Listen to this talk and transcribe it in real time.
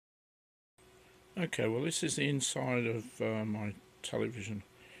Okay, well this is the inside of my television.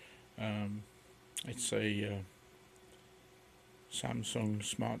 It's a Samsung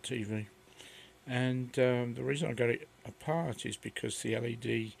Smart TV, and the reason I got it apart is because the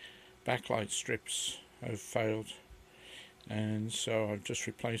LED backlight strips have failed, and so I've just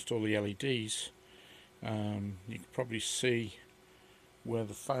replaced all the LEDs. You can probably see where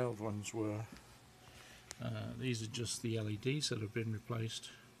the failed ones were. These are just the LEDs that have been replaced,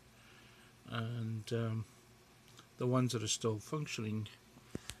 and the ones that are still functioning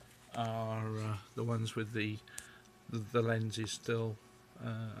are the ones with the lenses still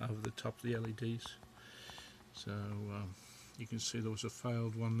over the top of the LEDs. So you can see there was a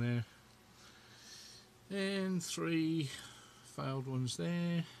failed one there, and 3 failed ones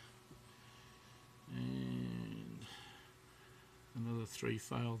there, and another 3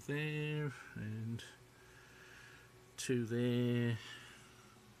 failed there, and 2 there,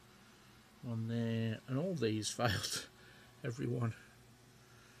 1 there, and all these failed. Every one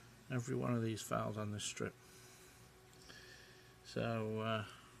of these failed on this strip. So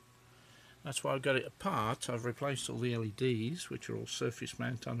that's why I've got it apart. I've replaced all the LEDs, which are all surface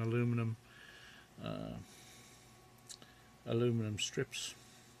mount on aluminum strips,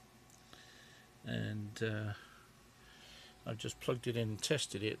 and I've just plugged it in and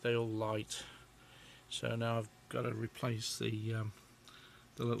tested it. They all light. So now I've got to replace the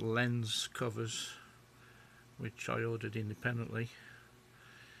little lens covers, which I ordered independently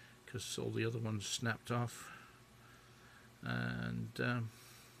because all the other ones snapped off, and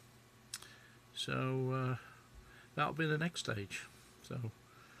so that'll be the next stage. So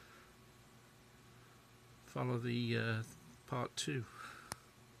follow the part 2.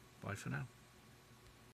 Bye for now.